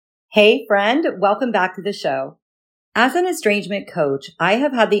Hey friend, welcome back to the show. As an estrangement coach, I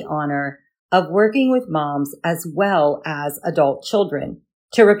have had the honor of working with moms as well as adult children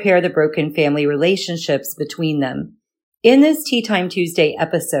to repair the broken family relationships between them. In this Tea Time Tuesday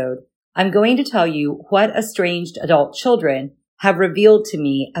episode, I'm going to tell you what estranged adult children have revealed to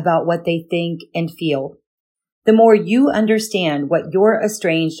me about what they think and feel. The more you understand what your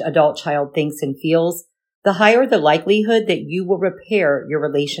estranged adult child thinks and feels, the higher the likelihood that you will repair your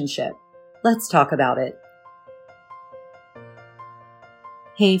relationship. Let's talk about it.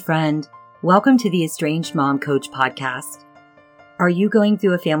 Hey friend, welcome to the Estranged Mom Coach podcast. Are you going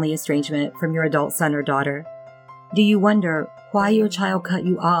through a family estrangement from your adult son or daughter? Do you wonder why your child cut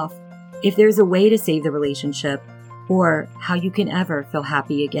you off, if there's a way to save the relationship, or how you can ever feel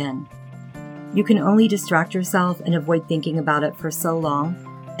happy again? You can only distract yourself and avoid thinking about it for so long,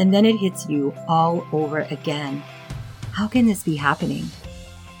 and then it hits you all over again. How can this be happening?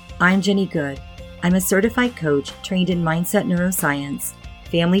 I'm Jenny Good. I'm a certified coach trained in mindset neuroscience,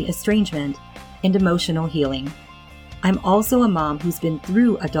 family estrangement, and emotional healing. I'm also a mom who's been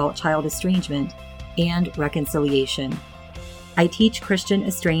through adult-child estrangement and reconciliation. I teach Christian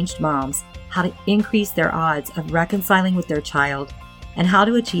estranged moms how to increase their odds of reconciling with their child and how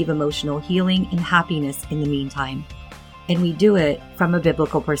to achieve emotional healing and happiness in the meantime. And we do it from a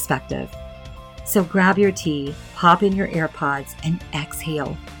biblical perspective. So grab your tea, pop in your AirPods, and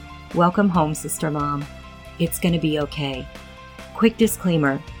exhale. Welcome home, Sister Mom. It's going to be okay. Quick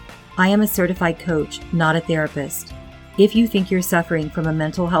disclaimer, I am a certified coach, not a therapist. If you think you're suffering from a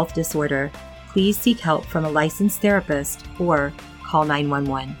mental health disorder, please seek help from a licensed therapist or call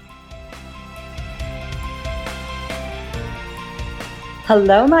 911.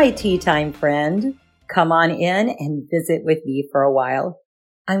 Hello, my tea time friend. Come on in and visit with me for a while.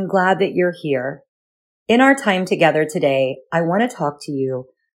 I'm glad that you're here. In our time together today, I want to talk to you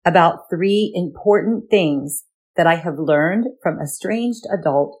about 3 important things that I have learned from estranged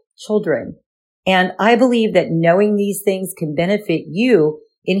adult children. And I believe that knowing these things can benefit you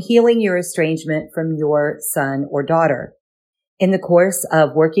in healing your estrangement from your son or daughter. In the course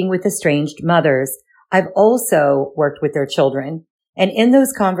of working with estranged mothers, I've also worked with their children. And in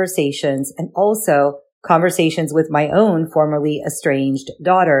those conversations, and also conversations with my own formerly estranged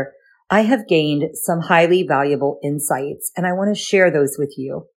daughter, I have gained some highly valuable insights, and I want to share those with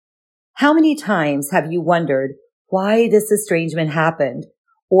you. How many times have you wondered why this estrangement happened,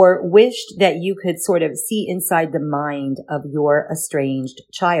 or wished that you could sort of see inside the mind of your estranged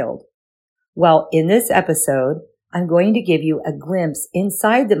child? Well, in this episode, I'm going to give you a glimpse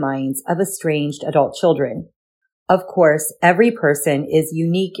inside the minds of estranged adult children. Of course, every person is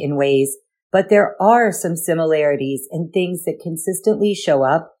unique in ways, but there are some similarities and things that consistently show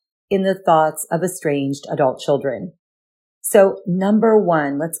up in the thoughts of estranged adult children. So number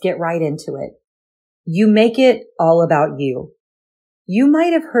 1, let's get right into it. You make it all about you. You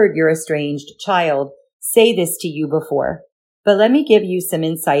might have heard your estranged child say this to you before, but let me give you some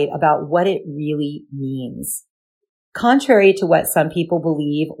insight about what it really means. Contrary to what some people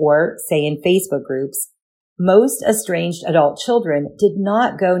believe or say in Facebook groups, most estranged adult children did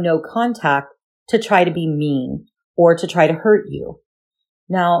not go no contact to try to be mean or to try to hurt you.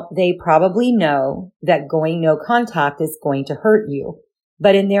 Now, they probably know that going no contact is going to hurt you,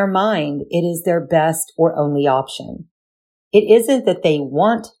 but in their mind, it is their best or only option. It isn't that they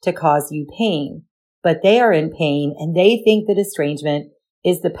want to cause you pain, but they are in pain and they think that estrangement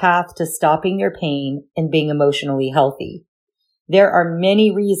is the path to stopping their pain and being emotionally healthy. There are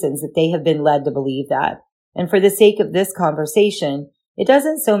many reasons that they have been led to believe that. And for the sake of this conversation, it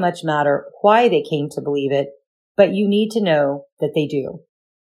doesn't so much matter why they came to believe it, but you need to know that they do.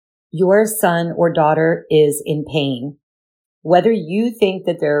 Your son or daughter is in pain. Whether you think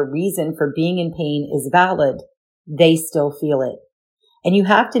that their reason for being in pain is valid, they still feel it. And you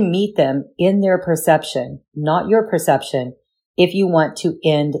have to meet them in their perception, not your perception, if you want to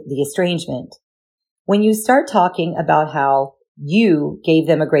end the estrangement. When you start talking about how you gave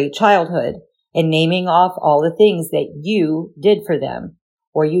them a great childhood, and naming off all the things that you did for them,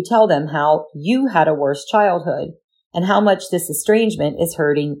 or you tell them how you had a worse childhood and how much this estrangement is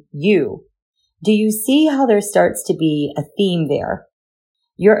hurting you. Do you see how there starts to be a theme there?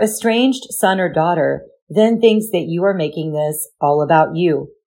 Your estranged son or daughter then thinks that you are making this all about you,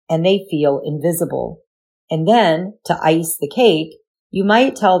 and they feel invisible. And then, to ice the cake, you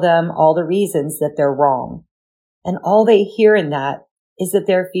might tell them all the reasons that they're wrong. And all they hear in that is that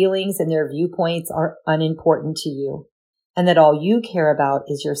their feelings and their viewpoints are unimportant to you, and that all you care about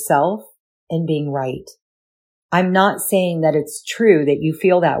is yourself and being right. I'm not saying that it's true that you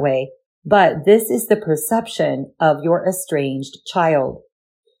feel that way, but this is the perception of your estranged child.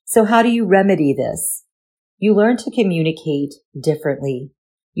 So how do you remedy this? You learn to communicate differently.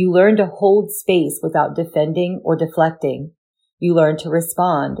 You learn to hold space without defending or deflecting. You learn to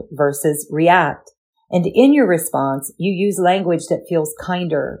respond versus react. And in your response, you use language that feels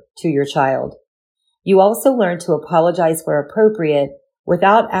kinder to your child. You also learn to apologize where appropriate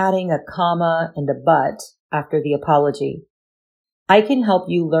without adding a comma and a but after the apology. I can help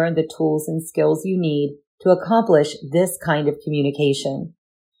you learn the tools and skills you need to accomplish this kind of communication.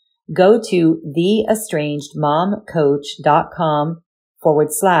 Go to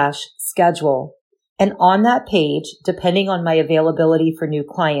theestrangedmomcoach.com/schedule. And on that page, depending on my availability for new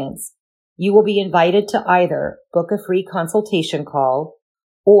clients, you will be invited to either book a free consultation call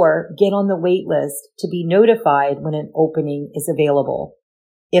or get on the wait list to be notified when an opening is available.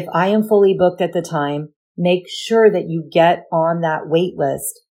 If I am fully booked at the time, make sure that you get on that wait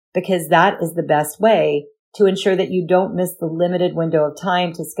list, because that is the best way to ensure that you don't miss the limited window of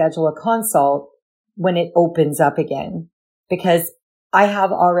time to schedule a consult when it opens up again. Because I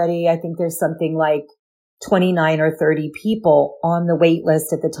have already, I think there's something like 29 or 30 people on the wait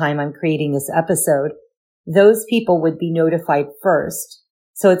list at the time I'm creating this episode. Those people would be notified first.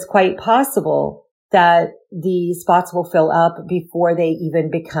 So it's quite possible that the spots will fill up before they even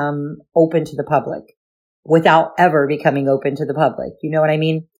become open to the public, without ever becoming open to the public. You know what I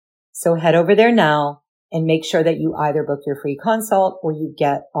mean? So head over there now and make sure that you either book your free consult or you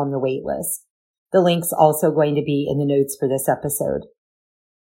get on the wait list. The link's also going to be in the notes for this episode.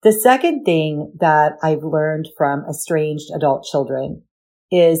 The second thing that I've learned from estranged adult children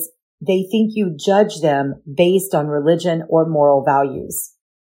is they think you judge them based on religion or moral values.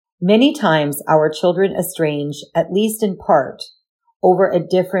 Many times our children estrange, at least in part, over a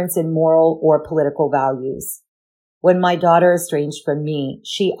difference in moral or political values. When my daughter estranged from me,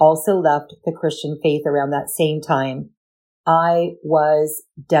 she also left the Christian faith around that same time. I was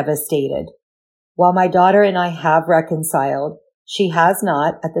devastated. While my daughter and I have reconciled, she has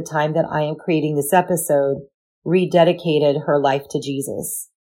not, at the time that I am creating this episode, rededicated her life to Jesus.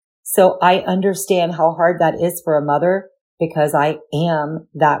 So I understand how hard that is for a mother, because I am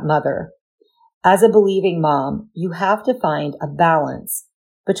that mother. As a believing mom, you have to find a balance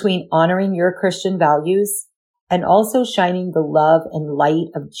between honoring your Christian values and also shining the love and light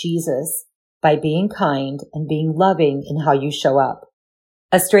of Jesus by being kind and being loving in how you show up.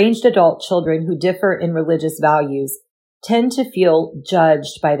 Estranged adult children who differ in religious values tend to feel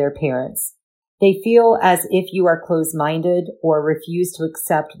judged by their parents. They feel as if you are closed-minded or refuse to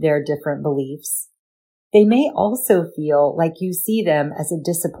accept their different beliefs. They may also feel like you see them as a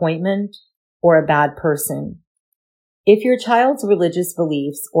disappointment or a bad person. If your child's religious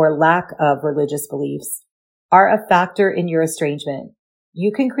beliefs or lack of religious beliefs are a factor in your estrangement,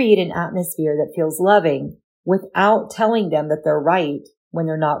 you can create an atmosphere that feels loving without telling them that they're right when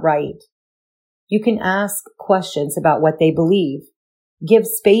they're not right. You can ask questions about what they believe. Give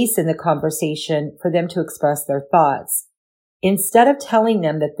space in the conversation for them to express their thoughts. Instead of telling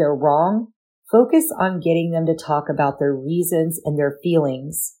them that they're wrong, focus on getting them to talk about their reasons and their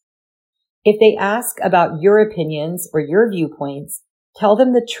feelings. If they ask about your opinions or your viewpoints, tell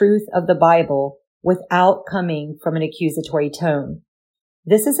them the truth of the Bible without coming from an accusatory tone.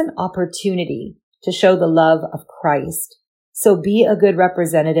 This is an opportunity to show the love of Christ. So be a good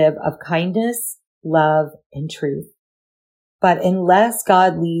representative of kindness, love, and truth. But unless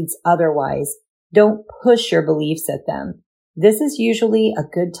God leads otherwise, don't push your beliefs at them. This is usually a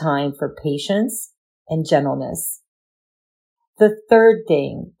good time for patience and gentleness. The third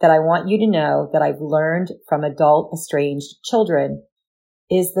thing that I want you to know that I've learned from adult estranged children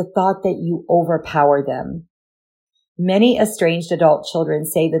is the thought that you overpower them. Many estranged adult children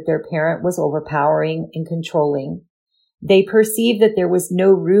say that their parent was overpowering and controlling. They perceive that there was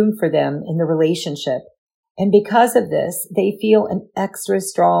no room for them in the relationship. And because of this, they feel an extra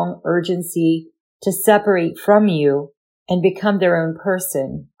strong urgency to separate from you and become their own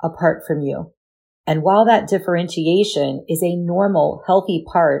person apart from you. And while that differentiation is a normal, healthy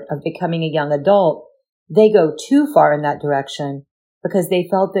part of becoming a young adult, they go too far in that direction because they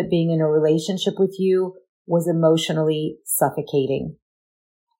felt that being in a relationship with you was emotionally suffocating.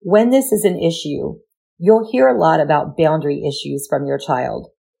 When this is an issue, you'll hear a lot about boundary issues from your child.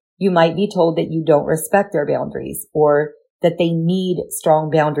 You might be told that you don't respect their boundaries or that they need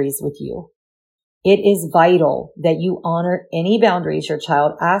strong boundaries with you. It is vital that you honor any boundaries your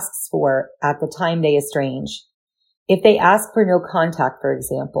child asks for at the time they estrange. If they ask for no contact, for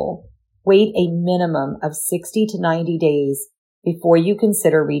example, wait a minimum of 60 to 90 days before you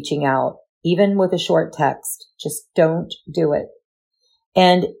consider reaching out, even with a short text. Just don't do it.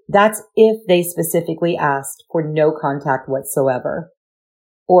 And that's if they specifically asked for no contact whatsoever.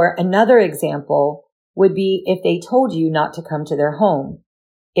 Or another example would be if they told you not to come to their home.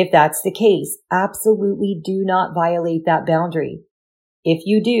 If that's the case, absolutely do not violate that boundary. If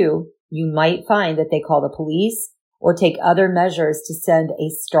you do, you might find that they call the police or take other measures to send a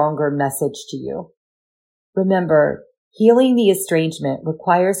stronger message to you. Remember, healing the estrangement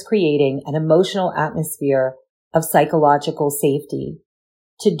requires creating an emotional atmosphere of psychological safety.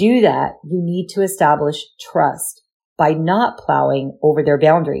 To do that, you need to establish trust by not plowing over their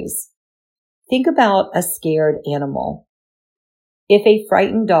boundaries. Think about a scared animal. If a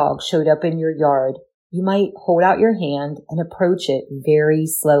frightened dog showed up in your yard, you might hold out your hand and approach it very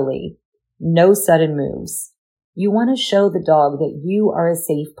slowly. No sudden moves. You want to show the dog that you are a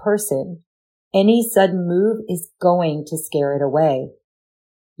safe person. Any sudden move is going to scare it away.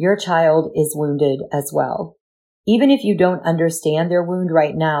 Your child is wounded as well. Even if you don't understand their wound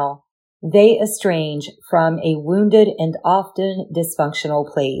right now, they estrange from a wounded and often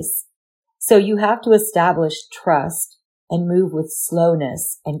dysfunctional place. So you have to establish trust and move with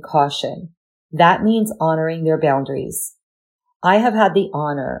slowness and caution. That means honoring their boundaries. I have had the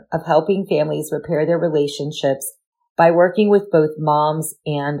honor of helping families repair their relationships by working with both moms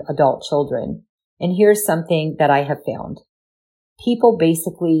and adult children. And here's something that I have found. People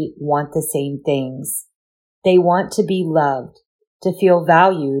basically want the same things. They want to be loved, to feel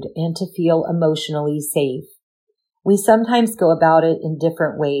valued, and to feel emotionally safe. We sometimes go about it in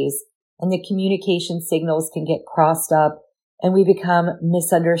different ways, and the communication signals can get crossed up, and we become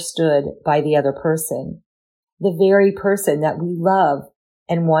misunderstood by the other person, the very person that we love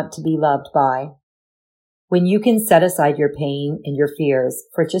and want to be loved by. When you can set aside your pain and your fears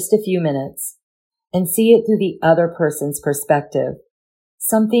for just a few minutes and see it through the other person's perspective,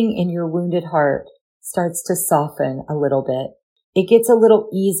 something in your wounded heart starts to soften a little bit. It gets a little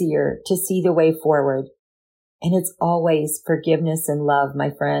easier to see the way forward. And it's always forgiveness and love,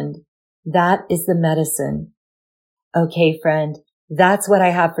 my friend. That is the medicine. Okay, friend, that's what I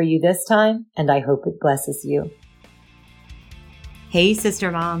have for you this time, and I hope it blesses you. Hey,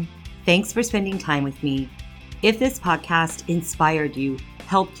 Sister Mom. Thanks for spending time with me. If this podcast inspired you,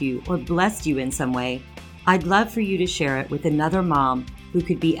 helped you, or blessed you in some way, I'd love for you to share it with another mom who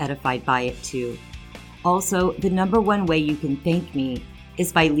could be edified by it too. Also, the number one way you can thank me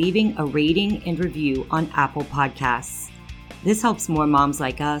is by leaving a rating and review on Apple Podcasts. This helps more moms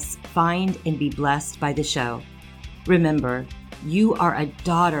like us find and be blessed by the show. Remember, you are a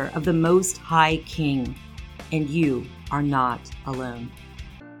daughter of the Most High King, and you are not alone.